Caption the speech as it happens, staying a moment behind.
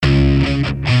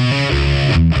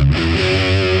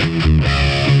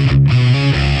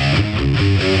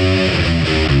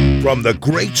From the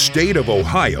great state of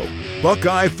Ohio,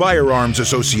 Buckeye Firearms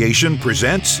Association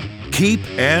presents Keep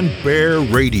and Bear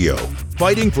Radio,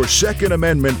 fighting for Second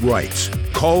Amendment rights,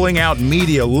 calling out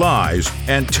media lies,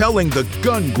 and telling the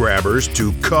gun grabbers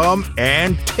to come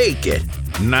and take it.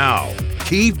 Now,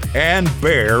 Keep and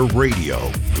Bear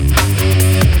Radio.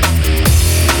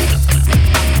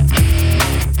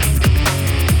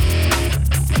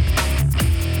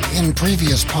 In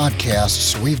previous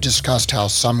podcasts, we've discussed how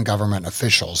some government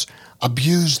officials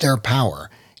abused their power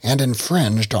and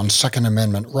infringed on Second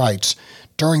Amendment rights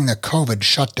during the COVID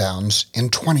shutdowns in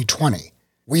 2020.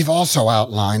 We've also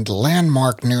outlined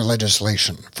landmark new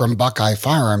legislation from Buckeye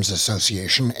Firearms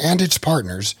Association and its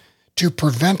partners to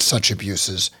prevent such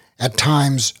abuses at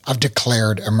times of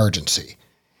declared emergency.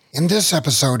 In this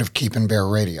episode of Keep and Bear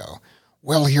Radio,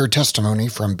 we'll hear testimony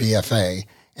from BFA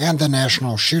and the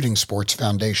National Shooting Sports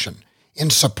Foundation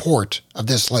in support of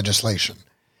this legislation.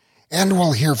 And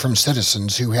we'll hear from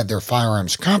citizens who had their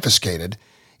firearms confiscated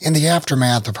in the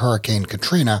aftermath of Hurricane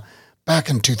Katrina back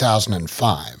in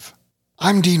 2005.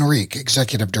 I'm Dean Reek,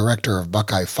 Executive Director of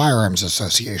Buckeye Firearms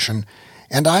Association,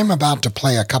 and I'm about to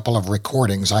play a couple of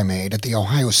recordings I made at the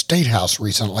Ohio State House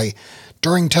recently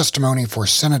during testimony for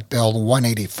Senate Bill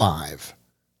 185.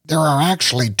 There are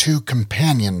actually two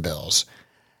companion bills.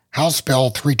 House Bill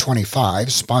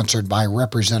 325, sponsored by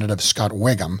Representative Scott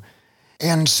Wiggum,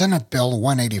 and Senate Bill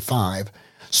 185,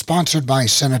 sponsored by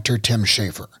Senator Tim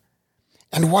Schafer.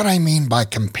 And what I mean by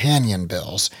companion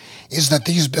bills is that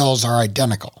these bills are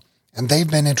identical, and they've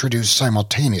been introduced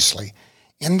simultaneously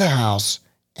in the House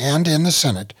and in the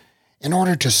Senate in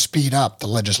order to speed up the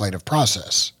legislative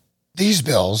process. These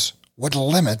bills would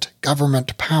limit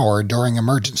government power during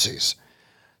emergencies.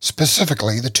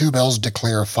 Specifically, the two bills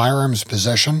declare firearms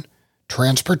possession,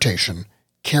 transportation,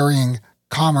 carrying,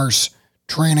 commerce,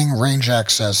 training, range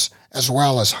access, as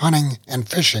well as hunting and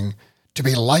fishing to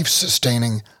be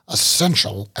life-sustaining,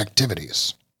 essential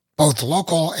activities. Both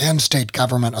local and state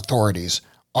government authorities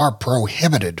are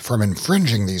prohibited from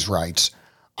infringing these rights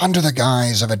under the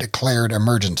guise of a declared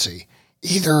emergency,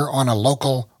 either on a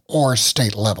local or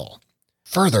state level.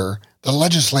 Further, the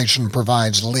legislation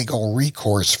provides legal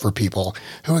recourse for people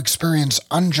who experience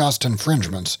unjust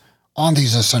infringements on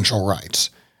these essential rights.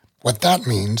 What that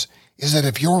means is that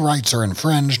if your rights are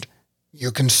infringed, you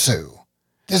can sue.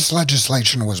 This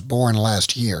legislation was born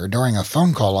last year during a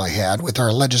phone call I had with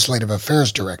our Legislative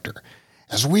Affairs Director,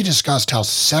 as we discussed how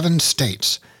 7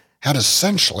 states had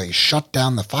essentially shut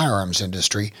down the firearms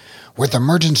industry with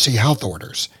emergency health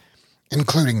orders,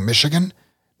 including Michigan,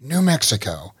 New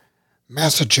Mexico,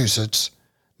 Massachusetts,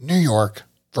 New York,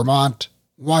 Vermont,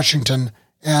 Washington,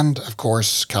 and, of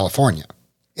course, California.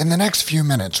 In the next few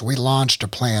minutes, we launched a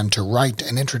plan to write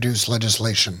and introduce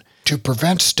legislation to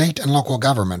prevent state and local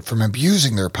government from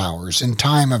abusing their powers in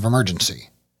time of emergency.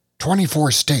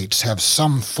 24 states have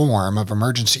some form of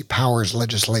emergency powers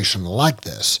legislation like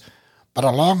this, but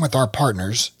along with our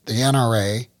partners, the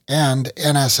NRA and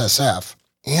NSSF,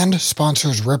 and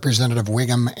sponsors Representative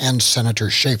Wiggum and Senator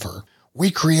Schafer, we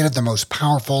created the most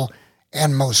powerful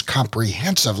and most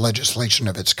comprehensive legislation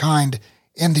of its kind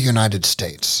in the United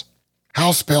States.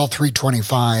 House Bill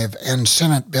 325 and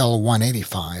Senate Bill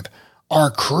 185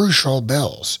 are crucial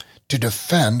bills to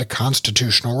defend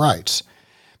constitutional rights,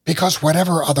 because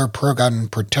whatever other pro-gun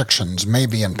protections may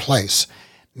be in place,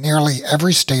 nearly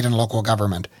every state and local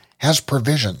government has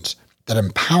provisions that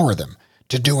empower them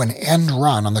to do an end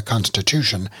run on the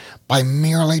Constitution by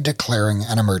merely declaring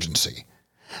an emergency.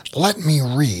 Let me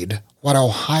read what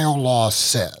Ohio law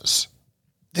says.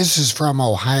 This is from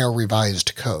Ohio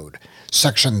Revised Code,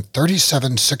 Section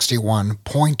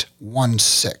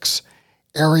 3761.16.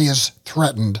 Areas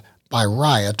threatened by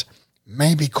riot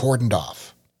may be cordoned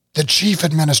off. The chief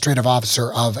administrative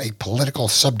officer of a political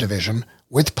subdivision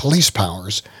with police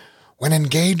powers, when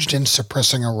engaged in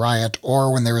suppressing a riot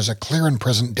or when there is a clear and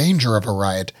present danger of a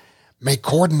riot, may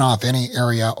cordon off any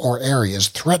area or areas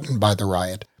threatened by the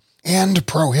riot and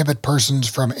prohibit persons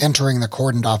from entering the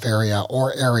cordoned-off area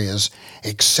or areas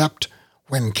except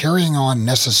when carrying on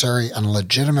necessary and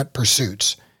legitimate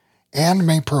pursuits, and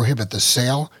may prohibit the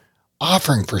sale,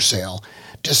 offering for sale,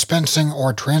 dispensing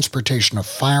or transportation of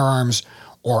firearms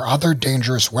or other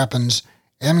dangerous weapons,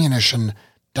 ammunition,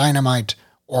 dynamite,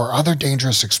 or other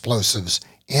dangerous explosives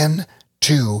in,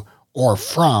 to, or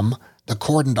from the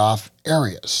cordoned-off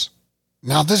areas.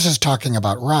 Now, this is talking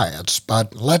about riots,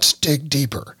 but let's dig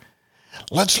deeper.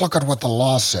 Let's look at what the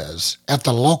law says at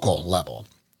the local level.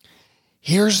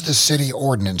 Here's the city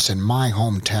ordinance in my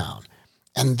hometown,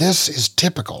 and this is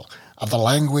typical of the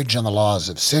language and the laws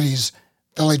of cities,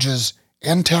 villages,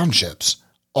 and townships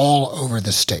all over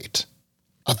the state.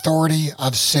 Authority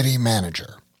of city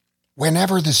manager.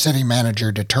 Whenever the city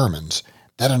manager determines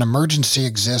that an emergency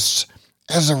exists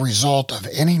as a result of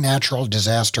any natural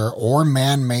disaster or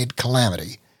man-made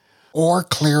calamity, or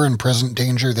clear and present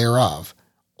danger thereof,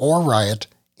 or riot,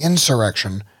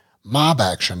 insurrection, mob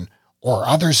action, or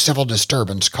other civil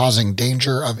disturbance causing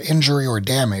danger of injury or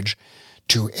damage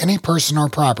to any person or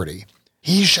property,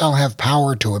 he shall have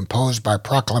power to impose by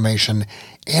proclamation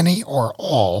any or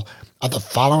all of the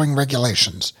following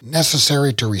regulations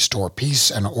necessary to restore peace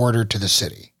and order to the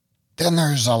city. Then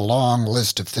there's a long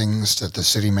list of things that the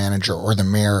city manager or the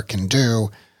mayor can do,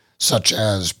 such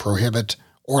as prohibit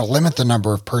or limit the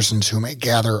number of persons who may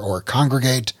gather or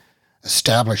congregate,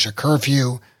 establish a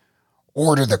curfew,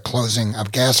 order the closing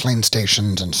of gasoline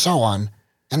stations, and so on.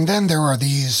 And then there are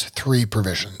these 3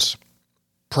 provisions.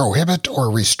 Prohibit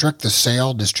or restrict the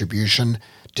sale, distribution,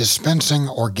 dispensing,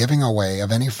 or giving away of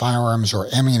any firearms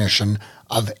or ammunition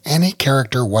of any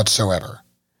character whatsoever.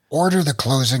 Order the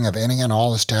closing of any and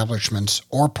all establishments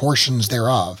or portions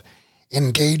thereof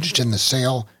engaged in the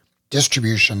sale,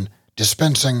 distribution,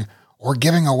 dispensing, or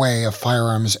giving away of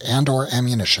firearms and or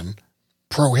ammunition.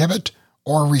 Prohibit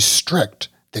or restrict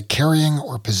the carrying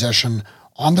or possession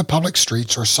on the public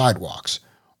streets or sidewalks,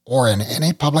 or in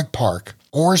any public park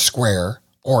or square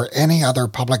or any other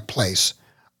public place,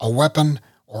 a weapon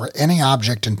or any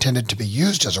object intended to be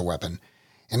used as a weapon,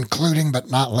 including but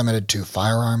not limited to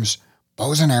firearms,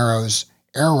 bows and arrows,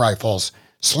 air rifles,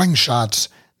 slingshots,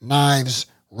 knives,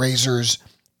 razors,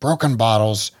 broken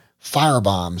bottles,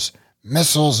 firebombs,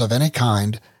 missiles of any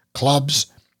kind, clubs,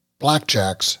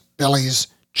 blackjacks, billies,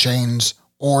 chains,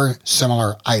 or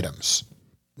similar items.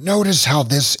 Notice how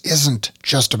this isn't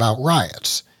just about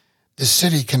riots. The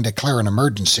city can declare an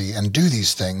emergency and do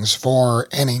these things for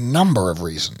any number of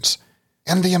reasons.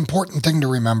 And the important thing to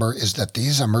remember is that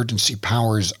these emergency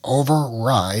powers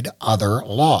override other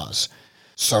laws.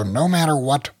 So no matter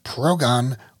what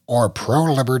pro-gun or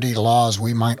pro-liberty laws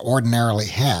we might ordinarily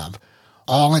have,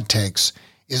 all it takes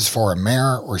is for a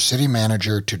mayor or city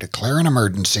manager to declare an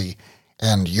emergency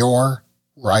and your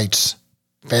rights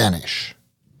vanish.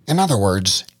 In other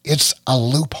words, it's a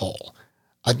loophole,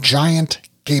 a giant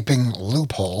gaping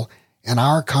loophole in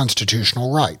our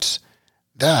constitutional rights.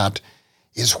 That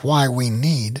is why we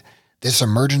need this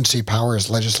emergency powers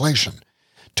legislation,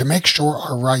 to make sure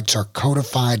our rights are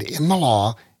codified in the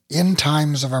law in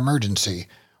times of emergency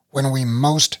when we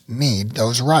most need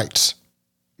those rights.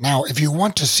 Now, if you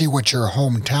want to see what your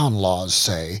hometown laws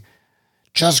say,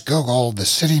 just Google the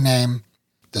city name,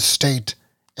 the state,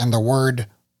 and the word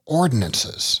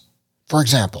ordinances. For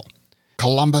example,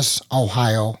 Columbus,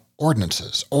 Ohio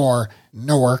ordinances, or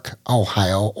Newark,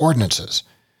 Ohio ordinances.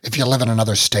 If you live in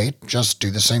another state, just do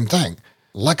the same thing.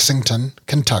 Lexington,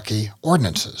 Kentucky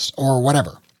ordinances, or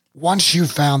whatever. Once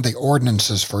you've found the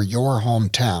ordinances for your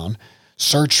hometown,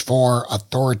 search for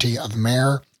authority of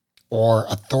mayor or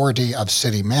authority of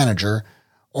city manager,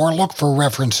 or look for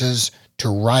references to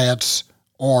riots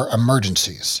or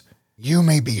emergencies. You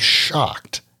may be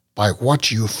shocked by what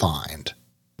you find.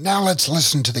 Now let's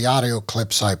listen to the audio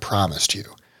clips I promised you.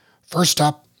 First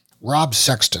up, Rob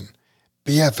Sexton,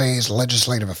 BFA's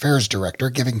Legislative Affairs Director,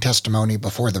 giving testimony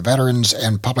before the Veterans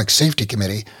and Public Safety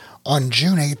Committee on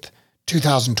June 8,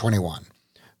 2021,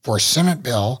 for Senate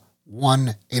Bill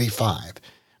 185.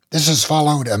 This is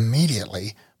followed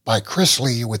immediately by Chris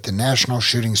Lee with the National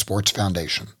Shooting Sports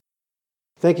Foundation.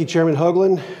 Thank you, Chairman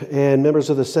Hoagland and members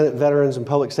of the Senate Veterans and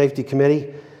Public Safety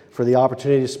Committee for the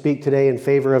opportunity to speak today in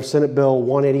favor of Senate Bill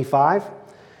 185.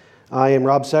 I am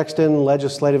Rob Sexton,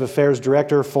 Legislative Affairs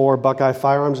Director for Buckeye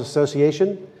Firearms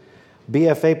Association.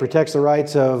 BFA protects the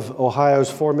rights of Ohio's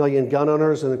 4 million gun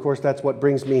owners, and of course that's what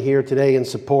brings me here today in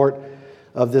support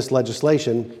of this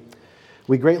legislation.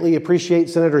 We greatly appreciate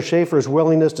Senator Schaefer's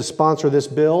willingness to sponsor this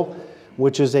bill,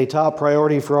 which is a top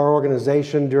priority for our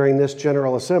organization during this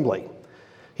General Assembly.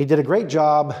 He did a great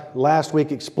job last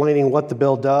week explaining what the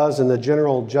bill does and the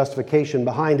general justification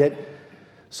behind it.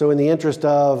 So in the interest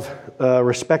of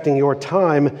respecting your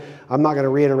time, I'm not going to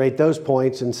reiterate those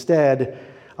points. Instead,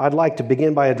 I'd like to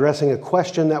begin by addressing a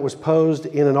question that was posed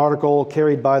in an article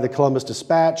carried by the Columbus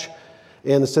Dispatch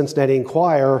and the Cincinnati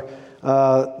Enquirer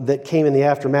that came in the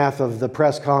aftermath of the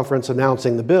press conference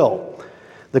announcing the bill.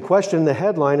 The question in the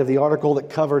headline of the article that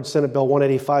covered Senate Bill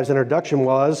 185's introduction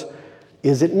was,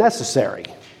 is it necessary?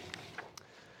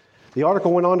 The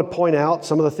article went on to point out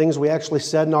some of the things we actually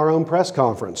said in our own press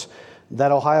conference,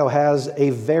 that Ohio has a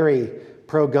very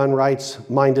pro-gun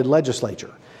rights-minded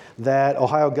legislature, that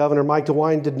Ohio Governor Mike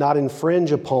DeWine did not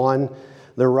infringe upon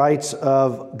the rights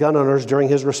of gun owners during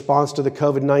his response to the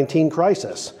COVID-19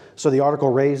 crisis. So the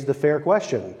article raised the fair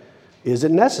question, is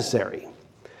it necessary?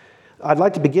 I'd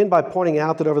like to begin by pointing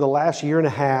out that over the last year and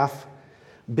a half,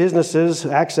 businesses,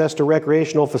 access to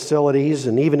recreational facilities,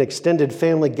 and even extended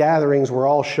family gatherings were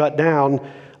all shut down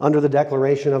under the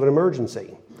declaration of an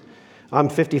emergency. I'm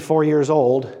 54 years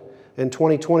old, and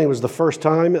 2020 was the first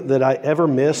time that I ever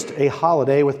missed a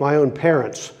holiday with my own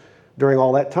parents during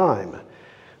all that time.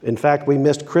 In fact, we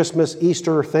missed Christmas,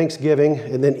 Easter, Thanksgiving,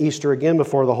 and then Easter again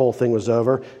before the whole thing was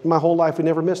over. In my whole life, we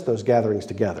never missed those gatherings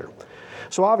together.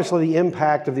 So obviously the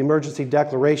impact of the emergency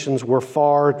declarations were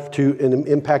and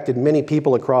impacted many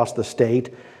people across the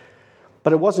state.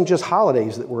 But it wasn't just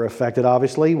holidays that were affected,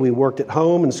 obviously. We worked at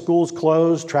home and schools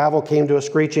closed, travel came to a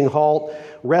screeching halt,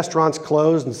 restaurants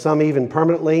closed, and some even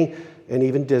permanently, and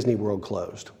even Disney World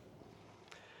closed.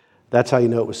 That's how you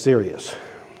know it was serious.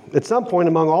 At some point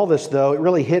among all this, though, it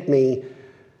really hit me,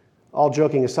 all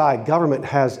joking aside, government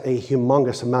has a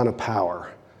humongous amount of power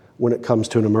when it comes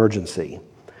to an emergency.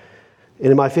 And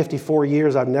in my 54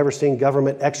 years, I've never seen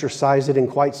government exercise it in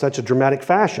quite such a dramatic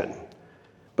fashion.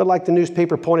 But like the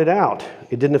newspaper pointed out,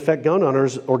 it didn't affect gun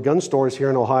owners or gun stores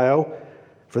here in Ohio.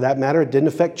 For that matter, it didn't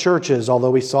affect churches, although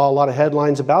we saw a lot of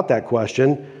headlines about that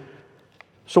question.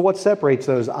 So what separates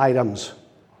those items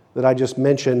that I just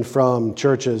mentioned from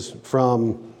churches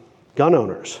from gun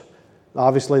owners?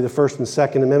 Obviously, the First and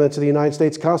Second Amendments of the United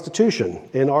States Constitution,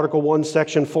 and Article 1,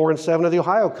 Section 4 and 7 of the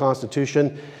Ohio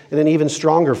Constitution in an even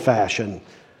stronger fashion.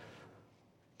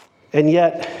 And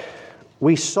yet,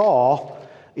 we saw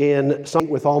in some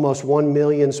with almost 1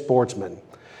 million sportsmen.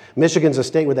 Michigan's a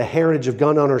state with a heritage of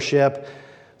gun ownership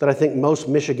that I think most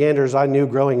Michiganders I knew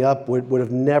growing up would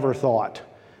have never thought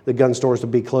the gun stores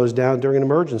would be closed down during an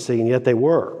emergency, and yet they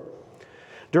were.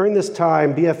 During this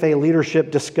time, BFA leadership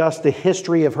discussed the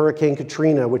history of Hurricane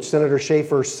Katrina, which Senator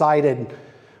Schaefer cited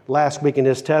last week in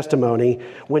his testimony,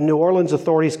 when New Orleans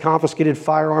authorities confiscated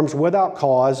firearms without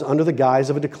cause under the guise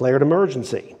of a declared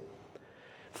emergency.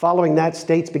 Following that,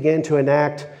 states began to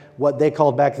enact what they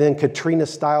called back then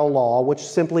Katrina-style law, which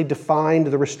simply defined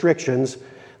the restrictions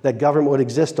that government would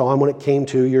exist on when it came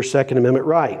to your Second Amendment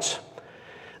rights.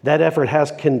 That effort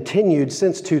has continued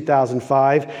since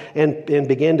 2005 and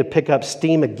began to pick up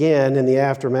steam again in the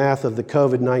aftermath of the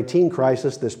COVID-19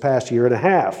 crisis this past year and a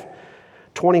half.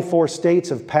 24 states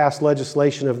have passed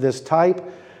legislation of this type.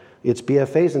 It's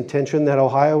BFA's intention that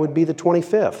Ohio would be the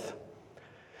 25th.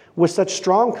 With such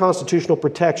strong constitutional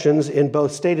protections in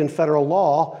both state and federal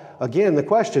law, again, the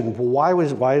question, why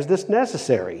is this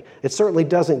necessary? It certainly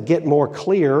doesn't get more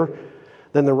clear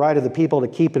than the right of the people to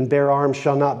keep and bear arms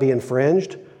shall not be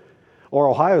infringed, or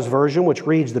Ohio's version, which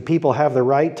reads, the people have the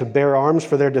right to bear arms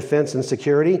for their defense and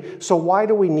security. So why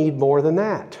do we need more than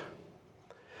that?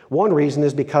 One reason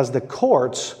is because the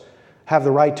courts have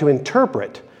the right to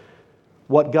interpret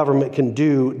what government can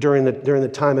do during the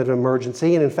time of an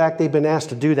emergency, and in fact, they've been asked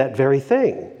to do that very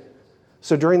thing.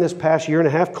 So during this past year and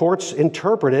a half, courts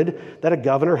interpreted that a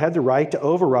governor had the right to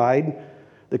override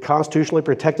the constitutionally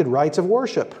protected rights of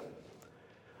worship,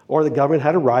 or the government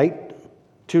had a right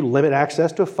to limit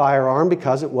access to a firearm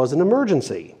because it was an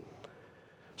emergency.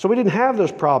 So we didn't have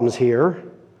those problems here.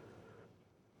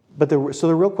 So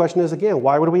the real question is, again,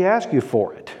 why would we ask you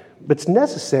for it? But it's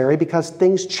necessary because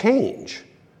things change.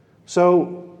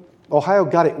 So Ohio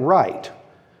got it right.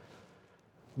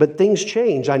 But things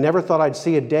change. I never thought I'd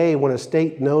see a day when a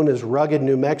state known as rugged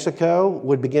New Mexico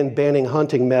would begin banning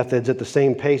hunting methods at the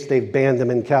same pace they've banned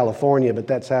them in California, but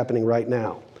that's happening right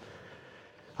now.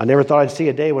 I never thought I'd see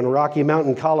a day when Rocky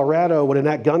Mountain, Colorado would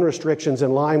enact gun restrictions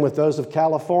in line with those of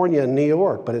California and New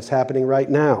York, but it's happening right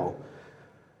now.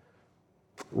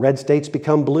 Red states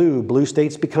become blue, blue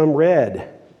states become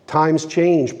red. Times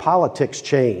change, politics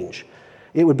change.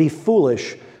 It would be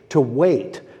foolish to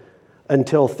wait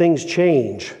until things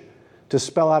change to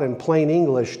spell out in plain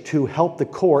English to help the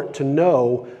court to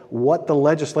know what the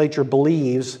legislature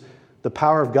believes the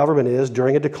power of government is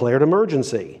during a declared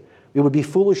emergency. It would be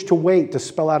foolish to wait to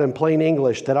spell out in plain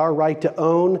English that our right to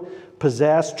own,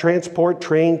 possess, transport,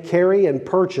 train, carry, and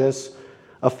purchase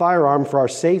a firearm for our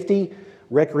safety,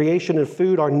 recreation, and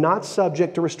food are not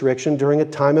subject to restriction during a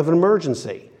time of an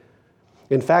emergency.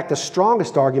 In fact, the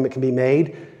strongest argument can be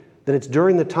made that it's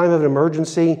during the time of an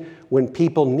emergency when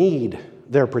people need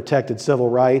their protected civil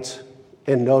rights,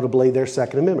 and notably their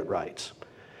Second Amendment rights.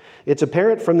 It's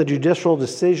apparent from the judicial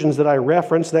decisions that I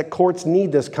referenced that courts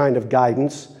need this kind of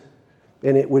guidance,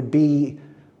 and it would be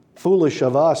foolish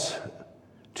of us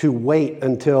to wait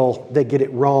until they get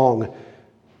it wrong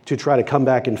to try to come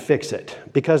back and fix it.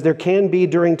 Because there can be,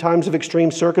 during times of extreme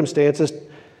circumstances,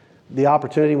 the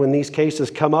opportunity when these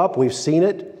cases come up, we've seen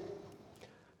it,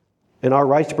 and our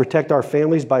rights to protect our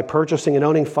families by purchasing and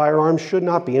owning firearms should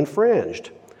not be infringed.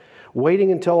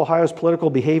 Waiting until Ohio's political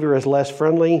behavior is less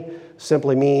friendly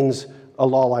simply means a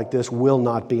law like this will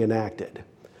not be enacted.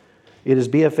 It is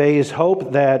BFA's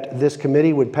hope that this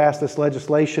committee would pass this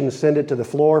legislation and send it to the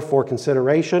floor for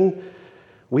consideration.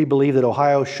 We believe that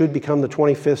Ohio should become the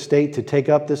 25th state to take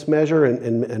up this measure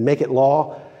and make it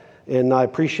law. And I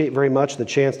appreciate very much the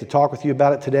chance to talk with you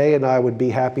about it today, and I would be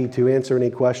happy to answer any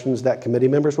questions that committee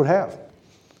members would have.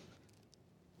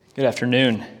 Good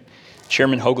afternoon.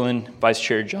 Chairman Hoagland, Vice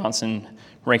Chair Johnson,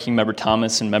 Ranking Member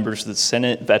Thomas, and members of the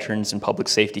Senate Veterans and Public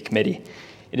Safety Committee.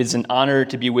 It is an honor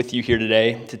to be with you here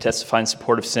today to testify in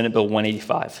support of Senate Bill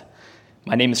 185.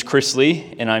 My name is Chris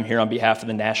Lee, and I'm here on behalf of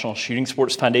the National Shooting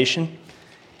Sports Foundation.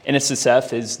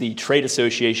 NSSF is the trade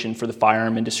association for the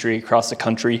firearm industry across the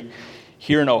country.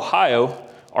 Here in Ohio,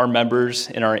 our members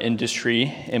in our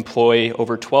industry employ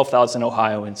over 12,000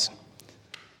 Ohioans.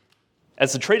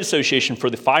 As the trade association for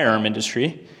the firearm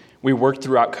industry, we worked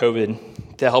throughout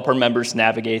COVID to help our members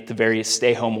navigate the various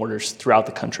stay-home orders throughout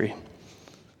the country.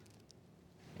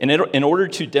 In order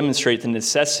to demonstrate the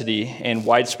necessity and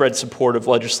widespread support of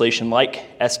legislation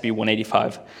like SB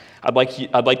 185,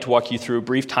 I'd like to walk you through a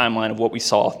brief timeline of what we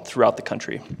saw throughout the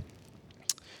country.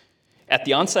 At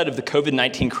the onset of the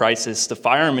COVID-19 crisis, the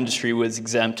firearm industry was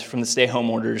exempt from the stay-home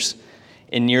orders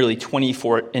in nearly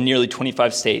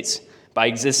 25 states by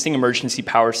existing emergency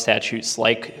power statutes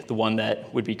like the one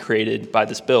that would be created by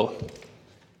this bill.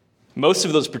 Most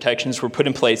of those protections were put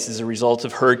in place as a result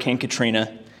of Hurricane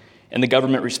Katrina and the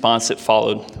government response that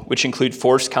followed, which include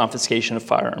forced confiscation of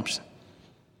firearms.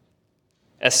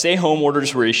 As stay-home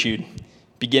orders were issued,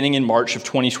 beginning in March of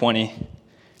 2020,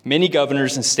 many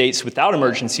governors in states without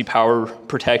emergency power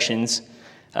protections,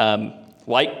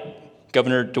 like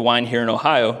Governor DeWine here in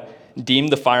Ohio,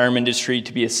 deemed the firearm industry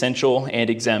to be essential and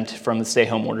exempt from the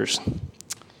stay-home orders.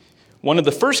 One of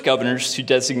the first governors to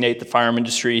designate the firearm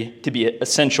industry to be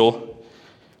essential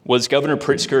was Governor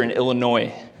Pritzker in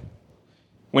Illinois.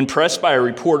 When pressed by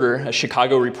a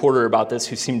Chicago reporter about this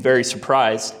who seemed very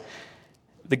surprised,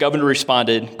 the governor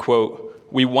responded, quote,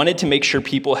 "We wanted to make sure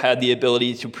people had the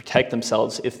ability to protect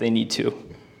themselves if they need to."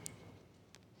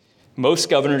 Most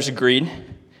governors agreed,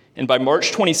 and by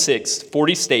March 26th,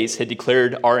 40 states had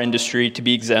declared our industry to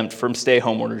be exempt from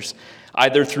stay-home orders,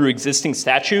 either through existing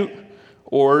statute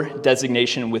or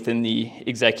designation within the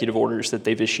executive orders that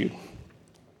they've issued.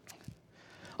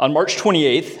 On March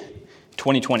 28th,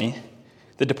 2020,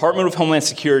 the Department of Homeland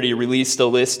Security released a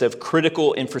list of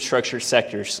critical infrastructure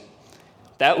sectors.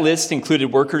 That list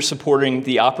included workers supporting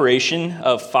the operation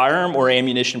of firearm or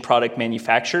ammunition product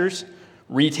manufacturers,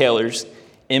 retailers,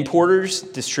 importers,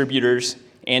 distributors,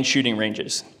 and shooting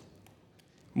ranges.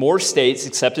 More states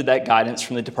accepted that guidance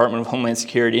from the Department of Homeland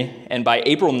Security, and by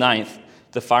April 9th,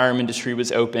 the firearm industry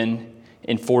was open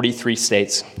in 43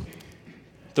 states.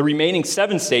 The remaining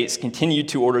 7 states continued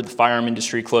to order the firearm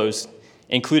industry closed,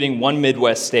 including one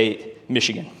Midwest state,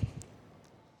 Michigan.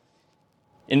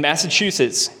 In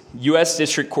Massachusetts, U.S.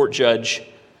 District Court Judge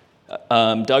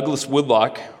Douglas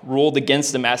Woodlock ruled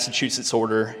against the Massachusetts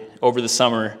order over the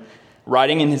summer,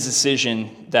 writing in his decision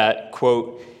that,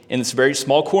 quote, "In this very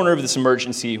small corner of this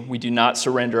emergency, we do not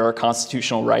surrender our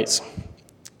constitutional rights."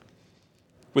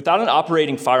 Without an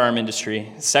operating firearm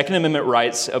industry, Second Amendment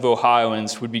rights of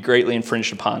Ohioans would be greatly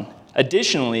infringed upon.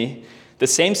 Additionally, the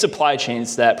same supply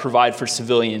chains that provide for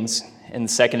civilians and the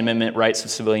Second Amendment rights of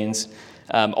civilians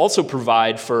also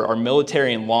provide for our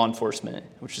military and law enforcement,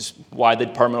 which is why the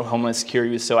Department of Homeland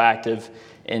Security was so active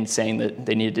in saying that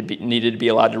they needed to be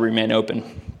allowed to remain open.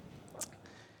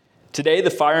 Today, the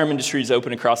firearm industry is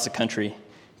open across the country.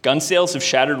 Gun sales have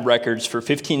shattered records for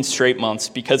 15 straight months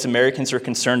because Americans are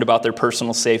concerned about their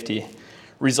personal safety,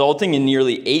 resulting in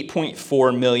nearly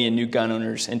 8.4 million new gun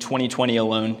owners in 2020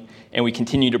 alone, and we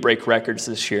continue to break records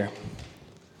this year.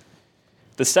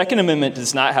 The Second Amendment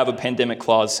does not have a pandemic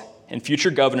clause, and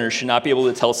future governors should not be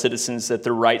able to tell citizens that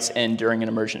their rights end during an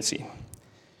emergency.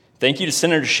 Thank you to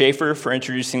Senator Schaefer for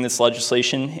introducing this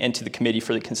legislation and to the committee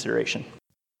for the consideration.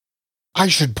 I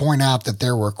should point out that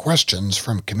there were questions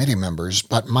from committee members,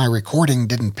 but my recording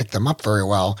didn't pick them up very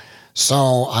well,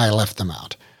 so I left them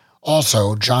out.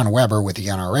 Also, John Weber with the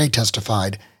NRA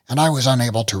testified, and I was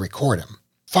unable to record him.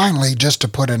 Finally, just to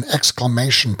put an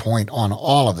exclamation point on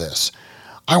all of this,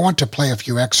 I want to play a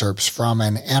few excerpts from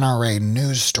an NRA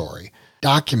news story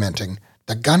documenting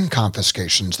the gun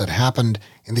confiscations that happened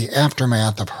in the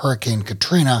aftermath of Hurricane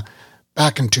Katrina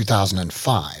back in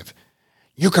 2005.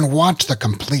 You can watch the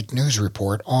complete news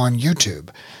report on YouTube.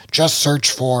 Just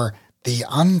search for The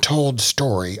Untold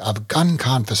Story of Gun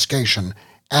Confiscation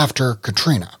After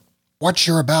Katrina. What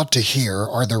you're about to hear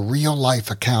are the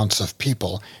real-life accounts of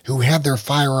people who had their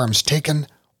firearms taken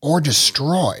or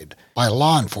destroyed by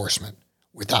law enforcement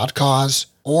without cause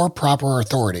or proper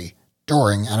authority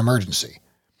during an emergency.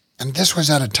 And this was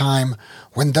at a time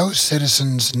when those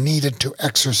citizens needed to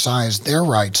exercise their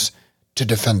rights to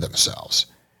defend themselves.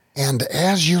 And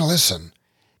as you listen,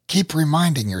 keep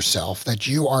reminding yourself that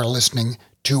you are listening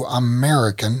to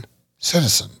American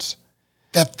citizens,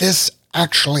 that this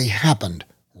actually happened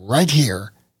right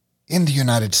here in the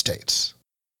United States.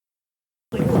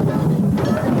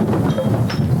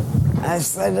 I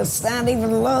said, it's not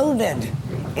even loaded.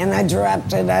 And I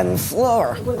dropped it on the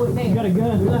floor. You got a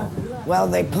gun, relax. Well,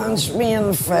 they punched me in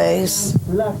the face.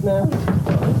 Relax now.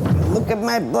 Look at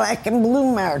my black and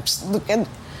blue marks. Look at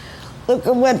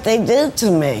what they did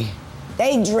to me.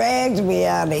 They dragged me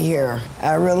out of here.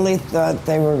 I really thought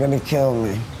they were going to kill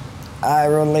me. I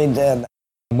really did.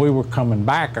 We were coming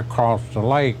back across the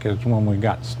lake is when we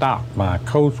got stopped by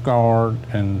Coast Guard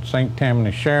and St.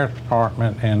 Tammany Sheriff's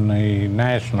Department and the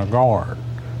National Guard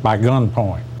by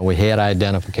gunpoint. We had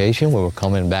identification. We were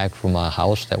coming back from a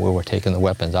house that we were taking the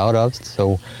weapons out of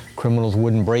so criminals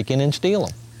wouldn't break in and steal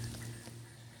them.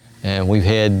 And we've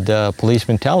had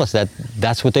policemen tell us that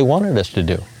that's what they wanted us to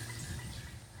do,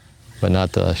 but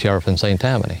not the sheriff in St.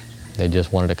 Tammany. They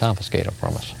just wanted to confiscate them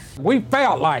from us. We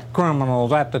felt like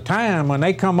criminals at the time when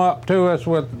they come up to us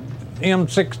with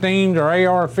M16s or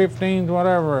AR-15s,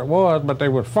 whatever it was, but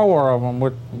there were 4 of them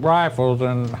with rifles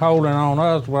and holding on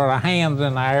us with our hands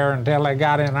in the air until they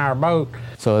got in our boat.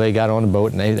 So they got on the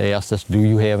boat and they asked us, do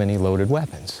you have any loaded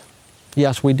weapons?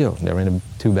 Yes, we do. They're in the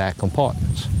 2 back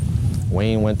compartments.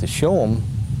 Wayne went to show them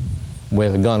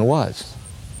where the gun was,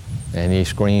 and he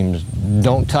screams,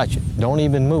 don't touch it, don't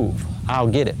even move, I'll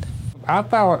get it. I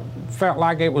felt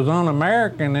like it was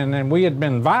un-American and then we had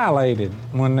been violated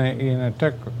when they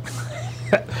took,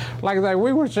 like I say,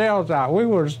 we were shells out. We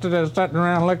were just sitting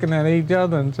around looking at each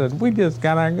other and said, we just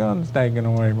got our guns taken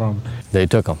away from them. They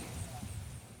took them.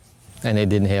 And they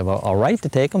didn't have a right to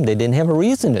take them. They didn't have a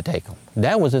reason to take them.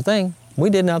 That was the thing. We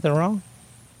did nothing wrong.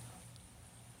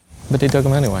 But they took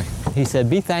them anyway. He said,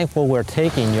 be thankful we're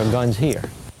taking your guns here.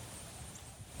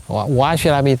 Why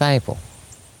should I be thankful?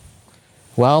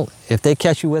 Well, if they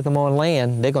catch you with them on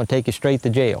land, they're going to take you straight to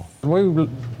jail. We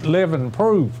live in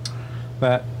proof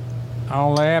that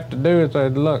all they have to do is say,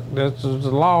 look, this is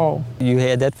the law. You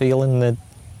had that feeling that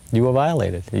you were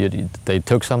violated. They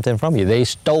took something from you. They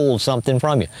stole something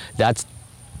from you. That's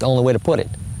the only way to put it.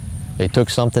 They took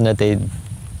something that they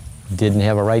didn't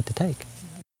have a right to take.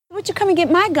 What you come and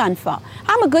get my gun for?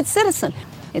 I'm a good citizen.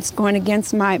 It's going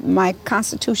against my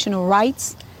constitutional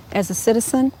rights as a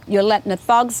citizen. You're letting the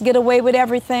thugs get away with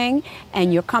everything,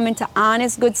 and you're coming to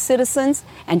honest, good citizens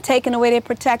and taking away their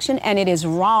protection, and it is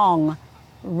wrong.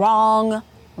 Wrong,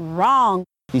 wrong.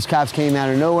 These cops came out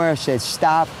of nowhere, said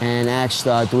stop, and asked,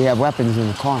 do we have weapons in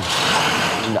the car?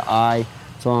 And I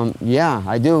told him, yeah,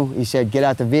 I do. He said, get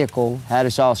out the vehicle, had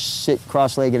us all sit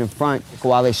cross-legged in front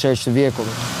while they searched the vehicle.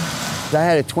 I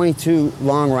had a .22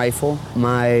 long rifle.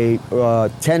 My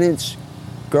tenant's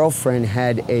girlfriend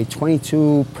had a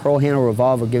 .22 pearl handle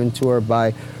revolver given to her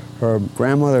by her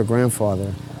grandmother or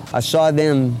grandfather. I saw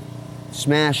them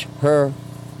smash her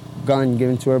gun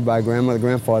given to her by grandmother,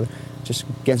 grandfather, just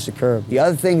against the curb. The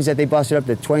other things that they busted up,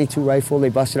 the .22 rifle they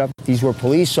busted up, these were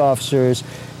police officers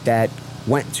that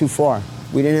went too far.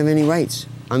 We didn't have any rights.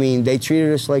 I mean, they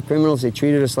treated us like criminals. They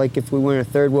treated us like if we were in a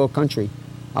third world country.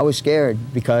 I was scared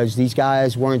because these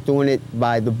guys weren't doing it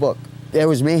by the book. There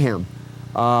was mayhem.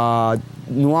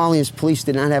 New Orleans police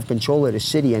did not have control of the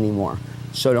city anymore.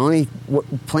 So the only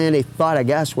plan they thought, I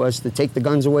guess, was to take the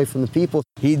guns away from the people.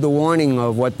 Heed the warning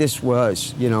of what this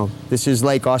was. You know, this is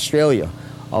like Australia.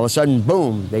 All of a sudden,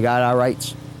 boom, they got our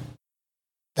rights.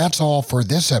 That's all for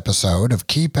this episode of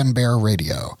Keep and Bear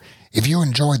Radio. If you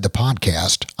enjoyed the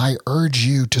podcast, I urge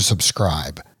you to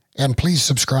subscribe. And please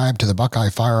subscribe to the Buckeye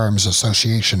Firearms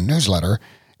Association newsletter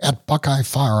at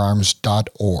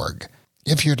buckeyefirearms.org.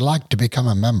 If you'd like to become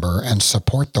a member and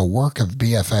support the work of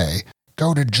BFA,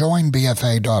 go to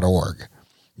joinbfa.org.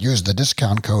 Use the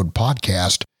discount code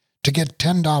PODCAST to get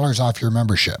 $10 off your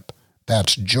membership.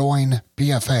 That's joinbfa.org.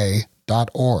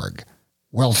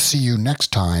 We'll see you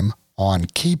next time on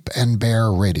Keep and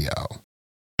Bear Radio.